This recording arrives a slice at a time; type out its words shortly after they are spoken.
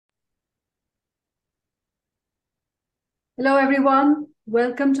Hello, everyone.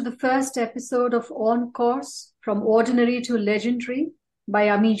 Welcome to the first episode of On Course From Ordinary to Legendary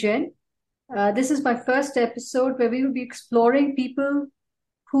by Ami Jain. This is my first episode where we will be exploring people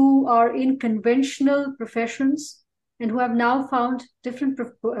who are in conventional professions and who have now found different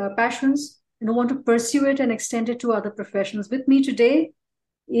passions and who want to pursue it and extend it to other professions. With me today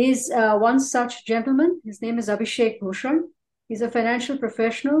is one such gentleman. His name is Abhishek Bhushan. He's a financial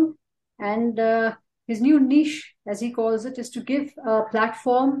professional and his new niche, as he calls it, is to give a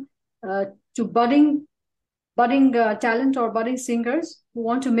platform to budding talent or budding singers who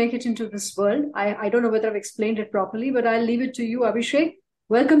want to make it into this world. I don't know whether I've explained it properly, but I'll leave it to you, Abhishek.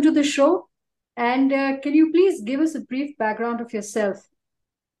 Welcome to the show. And can you please give us a brief background of yourself?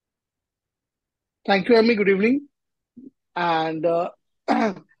 Thank you, Emily. Good evening. And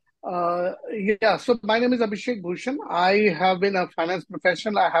so my name is Abhishek Bhushan. I have been a finance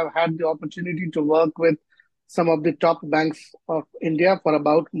professional. I have had the opportunity to work with some of the top banks of India for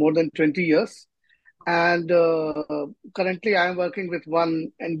about more than 20 years. And currently, I am working with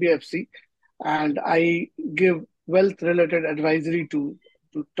one NBFC, and I give wealth-related advisory to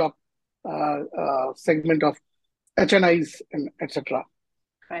top segment of HNIs and etc.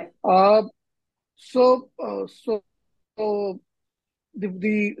 Right. Uh, so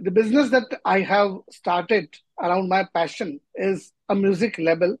the business that I have started around my passion is a music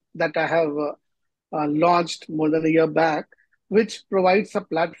label that I have launched more than a year back, which provides a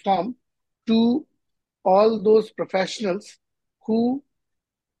platform to all those professionals who,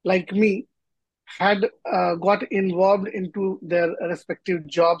 like me, had got involved into their respective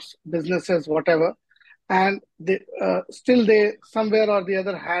jobs, businesses, whatever, and they somewhere or the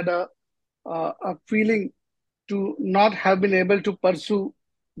other had a feeling to not have been able to pursue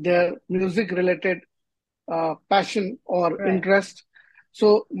their music related passion or Right. interest.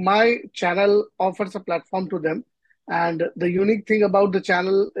 So my channel offers a platform to them. And the unique thing about the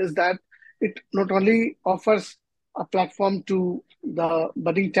channel is that it not only offers a platform to the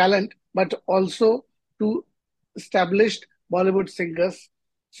budding talent, but also to established Bollywood singers.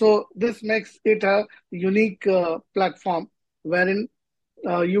 So this makes it a unique platform wherein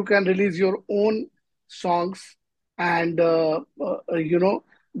you can release your own songs and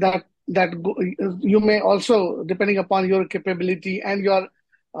that you may also, depending upon your capability and your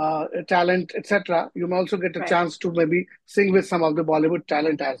talent, etc., you may also get a Right. chance to maybe sing with some of the Bollywood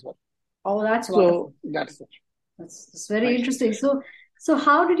talent as well. Oh, that's So wonderful. that's it. That's very Right. interesting. So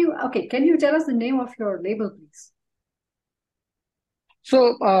how did you, okay, can you tell us the name of your label, please?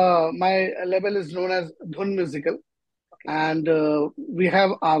 So my label is known as Dhun Musical, Okay. and we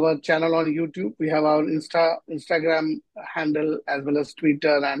have our channel on YouTube. We have our Instagram handle as well as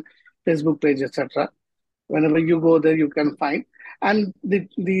Twitter and Facebook page, etc. Whenever you go there, you can find. And the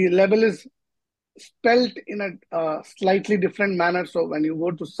label is spelt in a slightly different manner. So when you go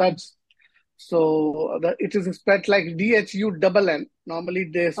to search, it is spelled like DHUNN.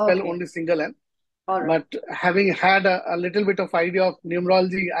 Normally they spell Okay. only single N. All right. But having had a little bit of idea of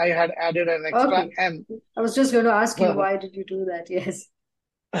numerology, I had added an extra Okay. N. I was just going to ask you why did you do that? Yes.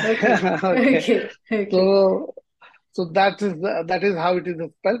 Okay. Okay. Okay. Okay. So that is how it is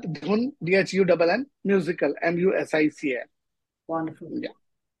spelled. Dhun, DHUNN, musical, MUSICA. Wonderful. Yeah.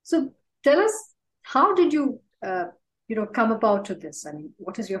 So tell us, how did you, come about to this? I mean,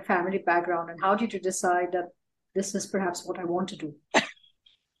 what is your family background and how did you decide that this is perhaps what I want to do?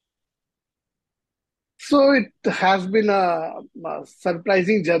 So it has been a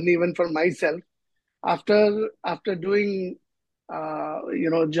surprising journey even for myself. After doing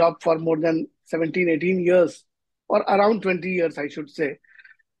job for more than 17, 18 years, or around 20 years, I should say,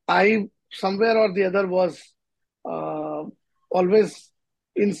 I somewhere or the other was uh, always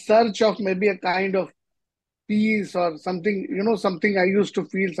in search of maybe a kind of peace or something, something I used to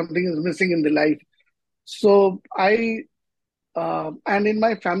feel something is missing in the life. So and in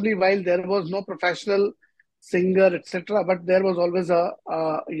my family, while there was no professional singer, etc., but there was always an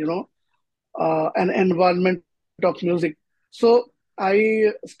environment of music. So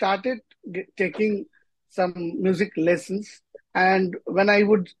I started taking some music lessons, and when I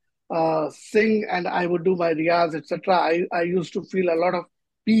would sing and I would do my riyaz, etc., I used to feel a lot of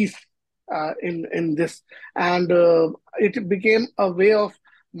peace in this, and it became a way of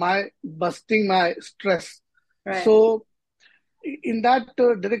my busting my stress. Right. So in that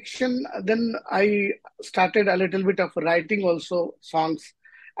direction, then I started a little bit of writing also songs,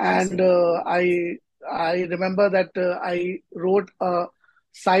 I and see. I remember that I wrote a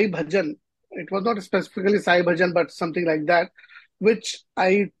Sai Bhajan. It was not specifically Sai Bhajan, but something like that, which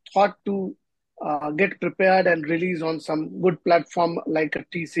I thought to get prepared and release on some good platform like a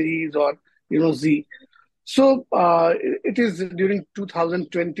T series or Z. It is during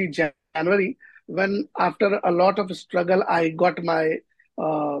 2020 January when, after a lot of struggle, I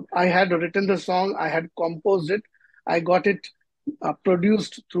had written the song, I had composed it, I got it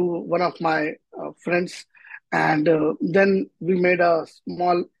produced through one of my friends, and then we made a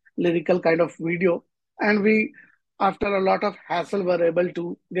small lyrical kind of video, and we, after a lot of hassle, were able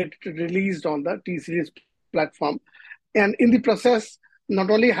to get it released on the T Series platform. And in the process, not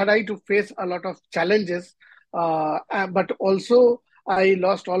only had I to face a lot of challenges, but also I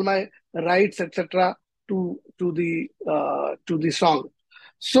lost all my rights, etc., to the song.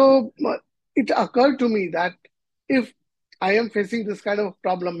 So it occurred to me that if I am facing this kind of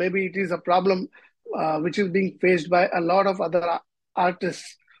problem, maybe it is a problem which is being faced by a lot of other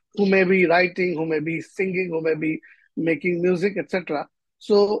artists who may be writing, who may be singing, who may be making music, etc.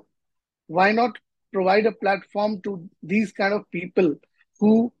 So why not provide a platform to these kind of people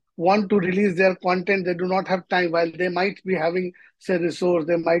who want to release their content? They do not have time, while they might be having, say, resource,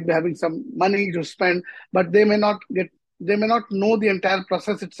 they might be having some money to spend, but they may not know the entire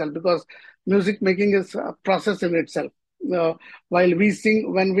process itself, because music making is a process in itself. uh, while we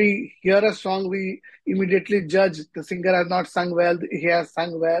sing, when we hear a song, we immediately judge the singer has not sung well, he has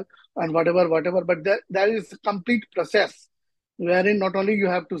sung well, and whatever. But there is a complete process wherein not only you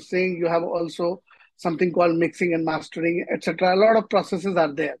have to sing, you have also something called mixing and mastering, etc. A lot of processes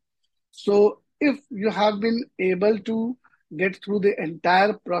are there. So if you have been able to get through the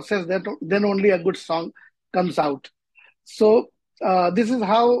entire process, then only a good song comes out. So this is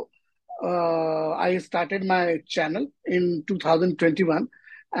how I started my channel in 2021,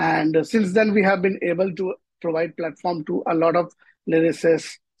 and since then we have been able to provide platform to a lot of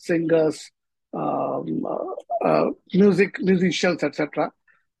lyricists, singers, musicians, etc.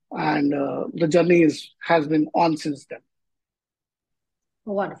 And the journey has been on since then.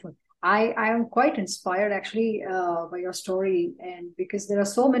 Oh, wonderful. I am quite inspired actually by your story, and because there are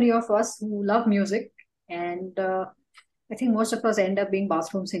so many of us who love music, and I think most of us end up being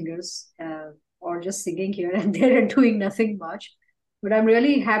bathroom singers or just singing here and there and doing nothing much. But I'm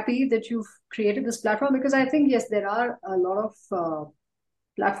really happy that you've created this platform, because I think, yes, there are a lot of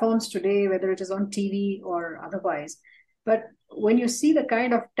platforms today, whether it is on TV or otherwise. But when you see the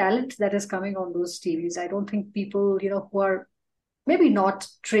kind of talent that is coming on those TVs, I don't think people, who are maybe not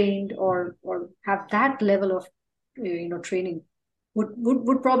trained or have that level of training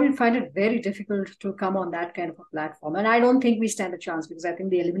would probably find it very difficult to come on that kind of a platform. And I don't think we stand a chance, because I think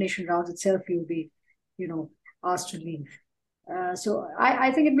the elimination rounds itself, you'll be you know asked to leave. So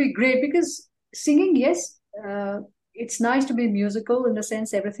I think it'd be great, because singing, yes, it's nice to be musical in the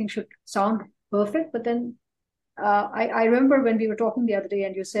sense everything should sound perfect. But then I remember when we were talking the other day,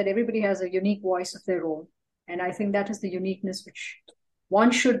 and you said everybody has a unique voice of their own. And I think that is the uniqueness which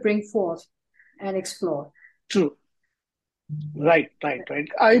one should bring forth and explore. True. Right.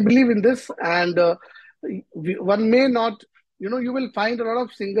 I believe in this, and one may not, you will find a lot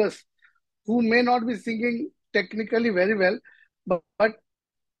of singers who may not be singing technically very well, but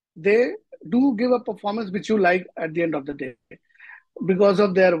they do give a performance which you like at the end of the day, because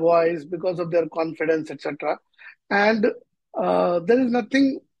of their voice, because of their confidence, etc. And there is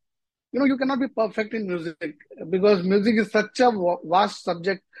nothing, you cannot be perfect in music, because music is such a vast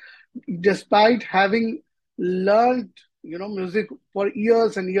subject. Despite having learned, music for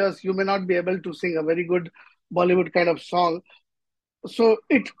years and years, you may not be able to sing a very good Bollywood kind of song. So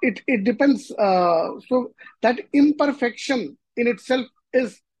it depends. So that imperfection in itself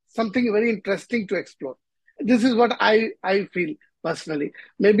is something very interesting to explore. This is what I feel personally.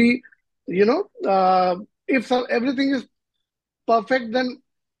 Maybe, if everything is perfect, then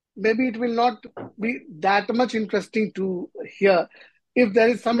maybe it will not be that much interesting to hear. If there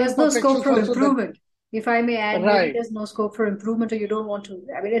is some There's no scope imperfections for also, then improvement. If I may add, maybe right, there's no scope for improvement, or you don't want to.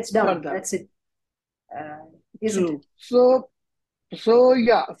 I mean, it's done. further. That's it, uh, isn't it? True. So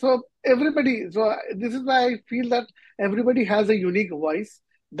yeah, so everybody, so this is why I feel that everybody has a unique voice.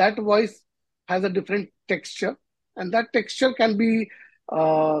 That voice has a different texture, and that texture can be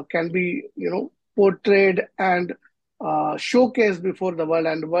portrayed and showcased before the world,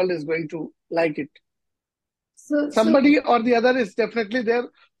 and the world is going to like it. So Somebody or the other is definitely there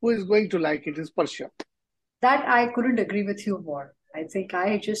who is going to like it, is for sure. that I couldn't agree with you more. I think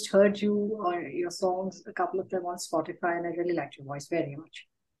I just heard you or your songs, a couple of them on Spotify, and I really liked your voice very much.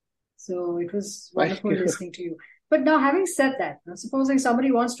 So it was Thank wonderful you. listening to you. But now, having said that, now supposing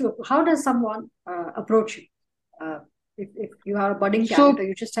somebody wants to, how does someone approach you? If you are a budding talent, or So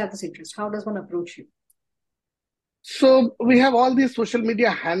you just have this interest, how does one approach you? So we have all these social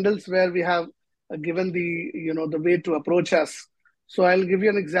media handles where we have given the way to approach us. So I'll give you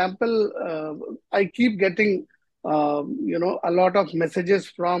an example. I keep getting, a lot of messages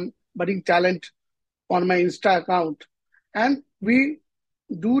from budding talent on my Insta account, and we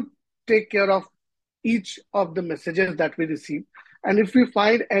do take care of each of the messages that we receive. And if we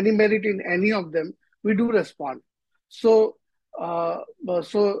find any merit in any of them, we do respond. So,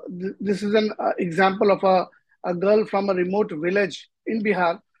 this is an example of a girl from a remote village in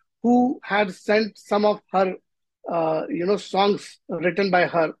Bihar who had sent some of her, songs written by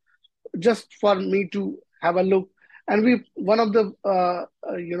her just for me to have a look. And one of the,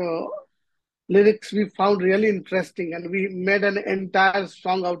 lyrics we found really interesting, and we made an entire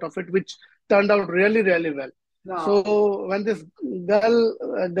song out of it, which turned out really, really well. Wow. So when this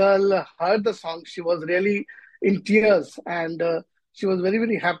girl heard the song, she was really in tears, and she was very,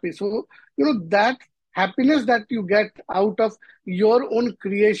 very happy. So that happiness that you get out of your own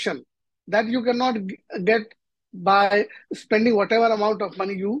creation, that you cannot get by spending whatever amount of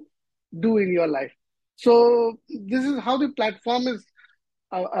money you do in your life. So this is how the platform is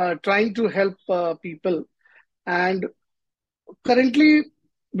trying to help people. And currently,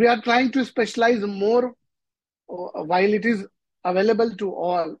 we are trying to specialize more while it is available to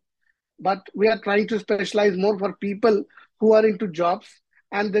all. But we are trying to specialize more for people who are into jobs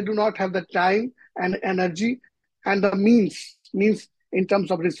and they do not have the time and energy and the means in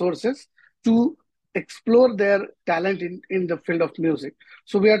terms of resources to explore their talent in the field of music.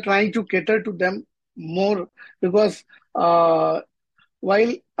 So we are trying to cater to them more because while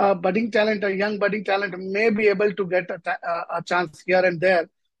a young budding talent may be able to get a chance here and there,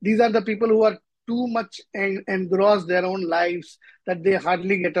 these are the people who are too much engrossed their own lives that they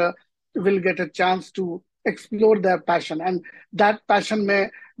hardly will get a chance to explore their passion, and that passion may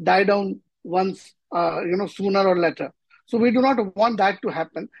die down once, sooner or later. So we do not want that to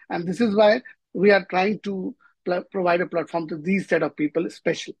happen, and this is why we are trying to provide a platform to these set of people,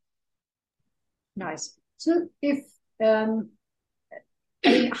 especially. Nice. So if I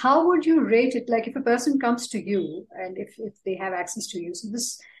mean, how would you rate it? Like if a person comes to you and if they have access to you, so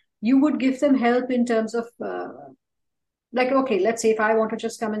this you would give them help in terms of like, okay, let's say if I want to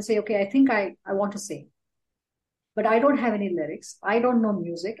just come and say, okay, I think I want to sing, but I don't have any lyrics, I don't know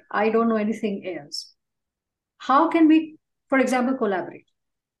music, I don't know anything else. How can we, for example, collaborate?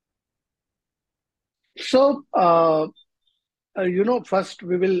 So, first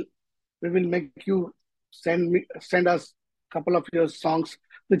we will make you send us a couple of your songs,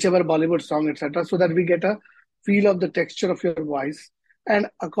 whichever Bollywood song, etc., so that we get a feel of the texture of your voice, and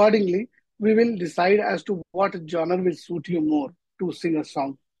accordingly we will decide as to what genre will suit you more to sing a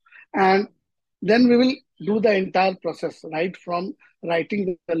song, and then we will do the entire process right from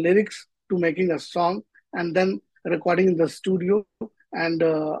writing the lyrics to making a song, and then recording in the studio, and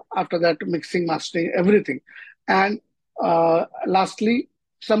after that mixing, mastering, everything, and lastly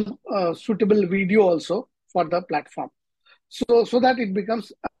some suitable video also for the platform, so that it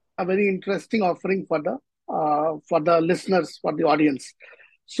becomes a very interesting offering for the listeners, for the audience.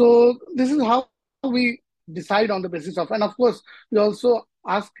 So this is how we decide on the basis of, and of course we also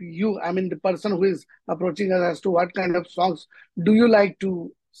ask you, I mean the person who is approaching us, as to what kind of songs do you like to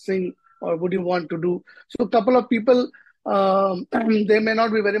sing or would you want to do. So a couple of people, they may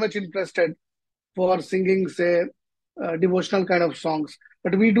not be very much interested for singing, say, devotional kind of songs.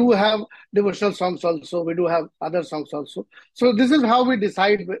 But we do have devotional songs also. We do have other songs also. So this is how we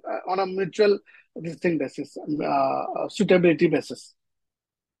decide on a mutual this thing basis, suitability basis.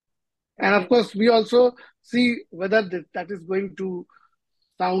 And of Okay. course, we also see whether that is going to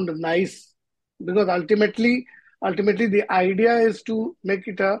sound nice, because ultimately the idea is to make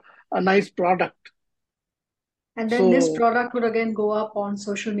it a nice product. And then this So product would again go up on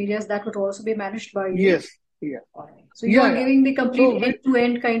social medias that would also be managed by you. yes, yeah, Okay. So you yeah, are yeah. giving the So complete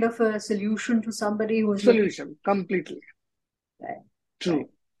end-to-end kind of a solution to somebody who is looking. solution completely Right, right. true.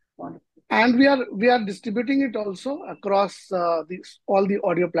 Wonderful. And we are distributing it also across all the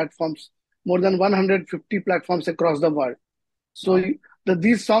audio platforms, more than 150 platforms across the world. So Wow.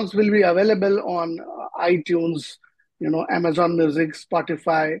 these songs will be available on iTunes, Amazon Music,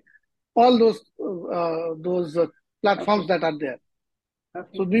 Spotify, all those Okay. platforms that are there.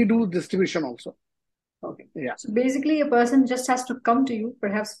 So Okay. we do distribution also. Okay. Yeah, So basically, a person just has to come to you,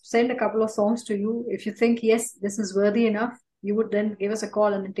 perhaps send a couple of songs to you. If you think, yes, this is worthy enough, you would then give us a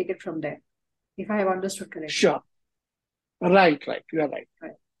call and then take it from there, if I have understood correctly. sure. Right, right. You are right.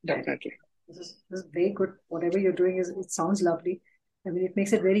 Right. Right. Definitely. This is very good. Whatever you're doing it sounds lovely. I mean, it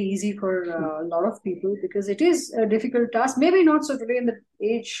makes it very easy for a lot of people because it is a difficult task. Maybe not so today in the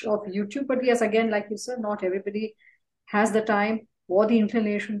age of YouTube, but yes, again, like you said, not everybody has the time. or the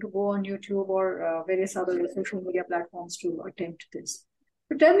inclination to go on YouTube or various other social media platforms to attempt this.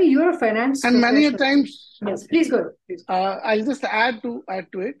 But tell me, you're a finance And many a professional. times, Yes, please go. Please. I'll just add to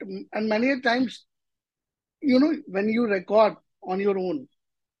it. And many a times, when you record on your own,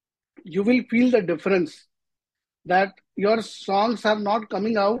 you will feel the difference that your songs are not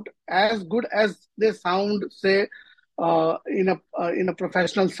coming out as good as they sound, say, in a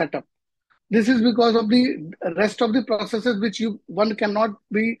professional setup. This is because of the rest of the processes which one cannot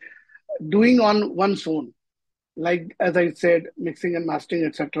be doing on one's own, like as I said, mixing and mastering,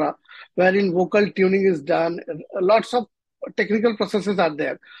 etc., wherein vocal tuning is done. Lots of technical processes are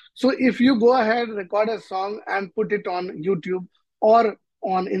there. So if you go ahead, record a song and put it on YouTube or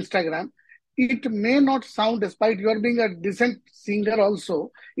on Instagram, it may not sound, despite you are being a decent singer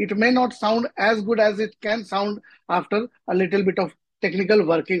also, it may not sound as good as it can sound after a little bit of technical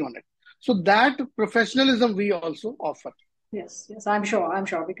working on it. So that professionalism we also offer. Yes, yes, I'm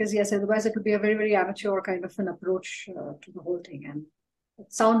sure, because yes, otherwise it would be a very, very amateur kind of an approach to the whole thing, and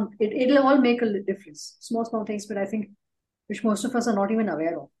it'll all make a difference, small, small things, but I think which most of us are not even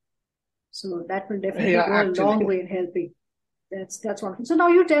aware of. So that will definitely Yeah, go a long actually. way in helping. That's wonderful. So now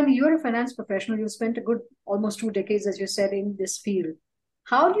you tell me, you're a finance professional. You spent a good almost 2 decades, as you said, in this field.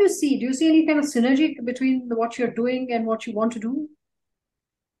 How do you see? Do you see any kind of synergy between what you're doing and what you want to do?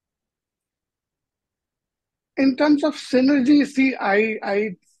 In terms of synergy, see, I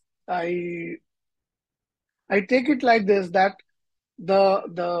I take it like this, that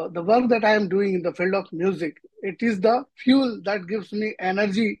the work that I am doing in the field of music, it is the fuel that gives me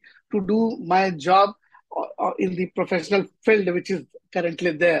energy to do my job in the professional field, which is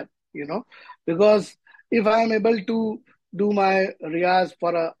currently there. Because if I am able to do my riyaz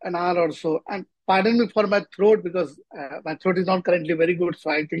for an hour or so, and pardon me for my throat, because my throat is not currently very good, so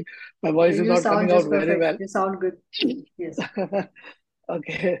I think my voice is You not sound coming out just very perfect. well. You sound good. Yes.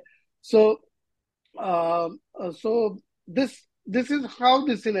 Okay, so so this is how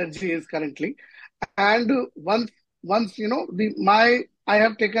this energy is currently. And once the my I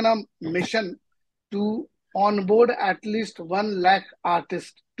have taken a mission to onboard at least 1 lakh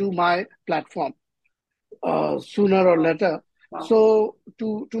artists to my platform sooner or Wow. later. Wow. So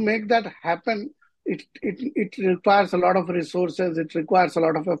to make that happen, it requires a lot of resources. It requires a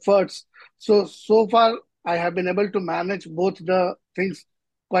lot of efforts. So far, I have been able to manage both the things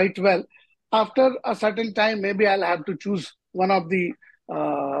quite well. After a certain time, maybe I'll have to choose one of the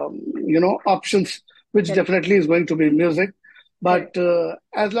options, which Correct. definitely is going to be music. But Correct.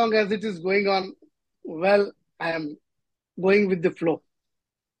 as long as it is going on well, I am going with the flow.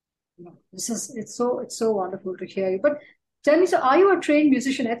 No, it's so wonderful to hear you. But tell me, so are you a trained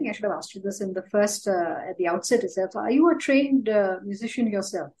musician? I think I should have asked you this in the first at the outset itself. Are you a trained musician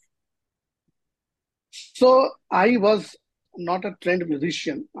yourself? So I was not a trained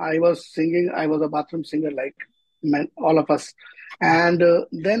musician. I was singing. I was a bathroom singer, like all of us. And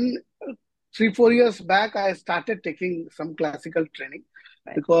then 3 4 years back, I started taking some classical training,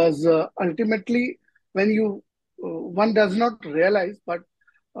 Right. because ultimately, when you one does not realize, but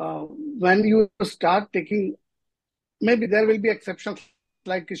when you start taking, maybe there will be exceptions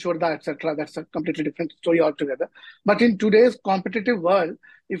like Kishorda, etc. That's a completely different story altogether. But in today's competitive world,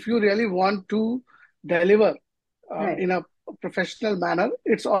 if you really want to deliver Right. in a professional manner,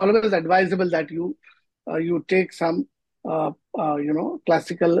 it's always advisable that you take some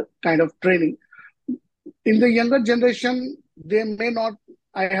classical kind of training. In the younger generation, they may not.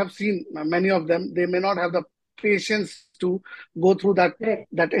 I have seen many of them. They may not have the patience to go through that Correct.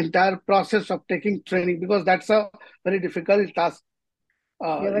 that entire process of taking training, because that's a very difficult task.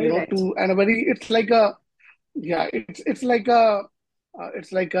 You're very right. To and a very it's like a yeah it's like a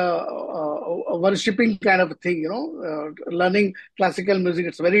worshipping kind of a thing. Learning classical music,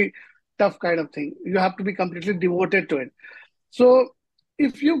 it's a very tough kind of thing. You have to be completely devoted to it. So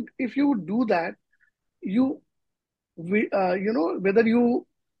if you do that, you whether you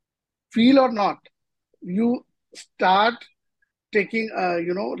feel or not, you start taking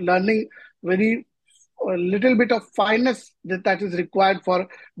learning very a little bit of fineness that is required for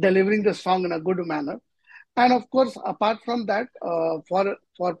delivering the song in a good manner. And of course, apart from that, for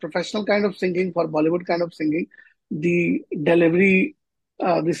professional kind of singing, for Bollywood kind of singing, the delivery,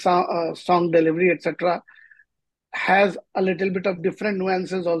 song delivery, etc., has a little bit of different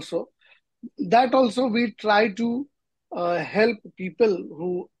nuances also. That also we try to help people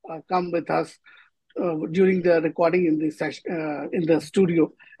who come with us during the recording in the session, in the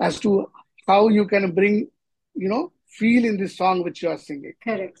studio, as to how you can bring feel in the song which you are singing,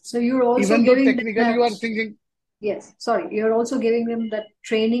 Correct. So you're also even though giving them technically you that. are singing. Yes. Sorry, you're also giving them that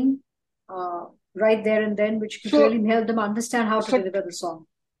training right there and then, which could So, really help them understand how to so deliver the song.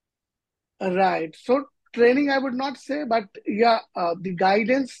 right. So training, I would not say, but yeah, the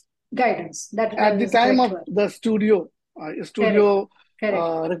guidance Guidance. That at the is the time correct of word. the Correct. studio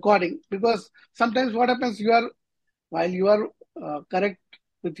Correct. recording, because sometimes what happens, you are while you are correct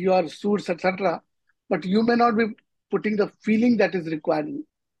with your suits, etc., but you may not be putting the feeling that is required,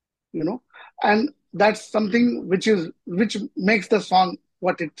 and that's something which makes the song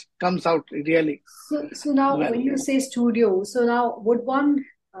what it comes out really So now well. when you say studio, so now uh,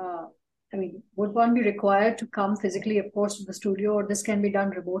 would one be required to come physically, of course, to the studio, or this can be done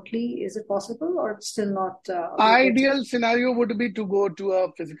remotely? Is it possible, or it's still not available to? Ideal scenario would be to go to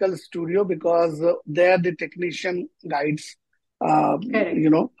a physical studio, because there the technician guides. Uh, Correct. you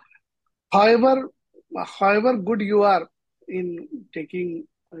know, however, however good you are in taking,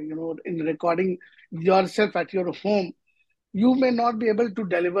 in recording yourself at your home, you may not be able to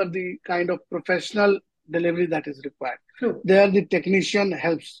deliver the kind of professional delivery that is required. True. There, the technician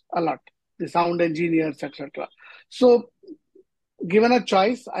helps a lot, the sound engineers, etc. So, given a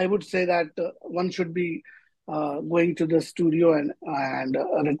choice, I would say that one should be going to the studio and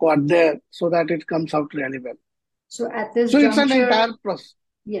record there, so that it comes out really well. So at this So it's an juncture, entire process.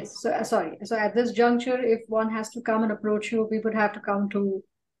 yes. So sorry. So at this juncture, if one has to come and approach you, we would have to come to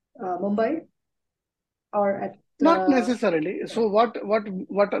Mumbai or at Not necessarily. yeah. So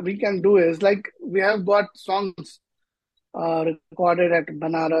what we can do is, like, we have got songs recorded at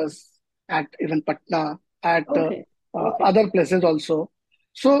Banaras, at even Patna, at Okay. Okay. other places also.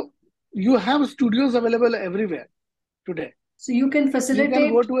 So you have studios available everywhere today. So you can You can go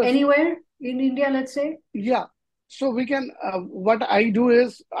facilitate to a anywhere in India, let's say. Yeah. So we can. What I do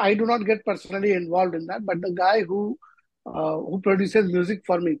is, I do not get personally involved in that, but the guy who produces music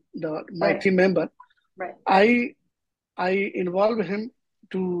for me, the my Right. team member, Right. I I involve him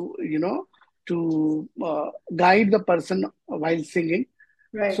to guide the person while singing,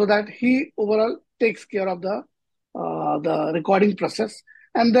 Right. so that he overall takes care of the recording process,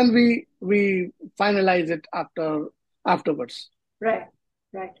 and then we finalize it afterwards. Right.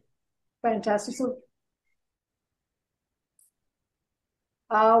 Right. Fantastic. So,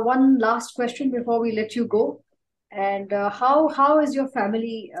 one last question before we let you go. And how is your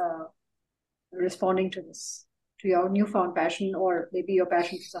family responding to this, to your newfound passion, or maybe your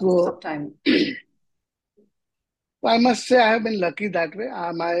passion for some So time? I must say I have been lucky that way.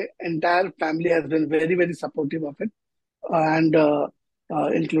 My entire family has been very, very supportive of it, and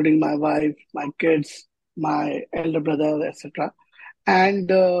including my wife, my kids, my elder brother, etc.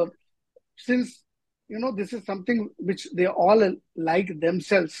 And since this is something which they all like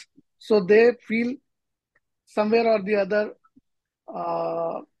themselves, so they feel somewhere or the other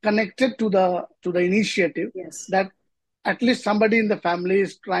connected to the initiative, Yes. that at least somebody in the family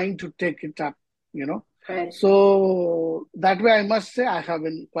is trying to take it up, you know. Right. So that way, I must say I have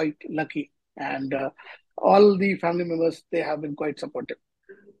been quite lucky, and all the family members, they have been quite supportive.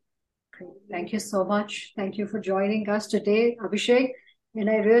 Great. Thank you so much. Thank you for joining us today, Abhishek. And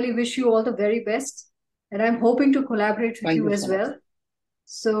I really wish you all the very best. And I'm hoping to collaborate with Thank you you as so much. well.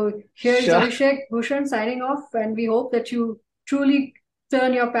 So here is Sure. Abhishek Bhushan signing off, and we hope that you truly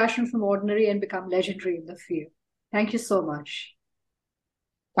turn your passion from ordinary and become legendary in the field. Thank you so much.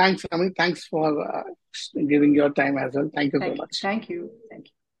 Thanks, Ami. Thanks for giving your time as well. Thank you so Thank you. much. Thank you.